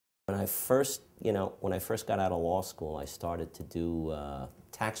When I first, when I first got out of law school, I started to do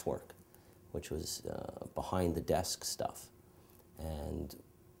tax work, which was behind the desk stuff. And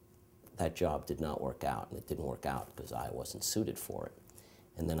that job did not work out, and it didn't work out because I wasn't suited for it.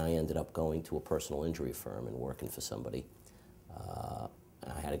 And then I ended up going to a personal injury firm and working for somebody.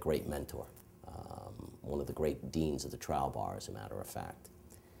 And I had a great mentor, one of the great deans of the trial bar, as a matter of fact.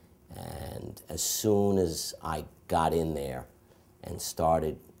 And as soon as I got in there and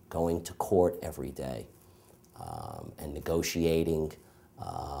started going to court every day and negotiating,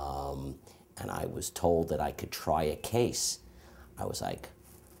 and I was told that I could try a case, I was like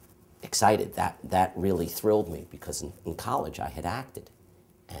excited. That really thrilled me, because in college I had acted,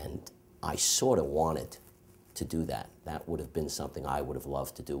 and I sort of wanted to do that. That would have been something I would have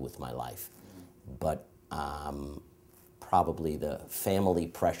loved to do with my life. But probably the family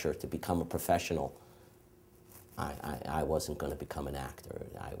pressure to become a professional, I wasn't going to become an actor.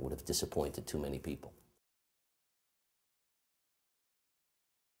 I would have disappointed too many people.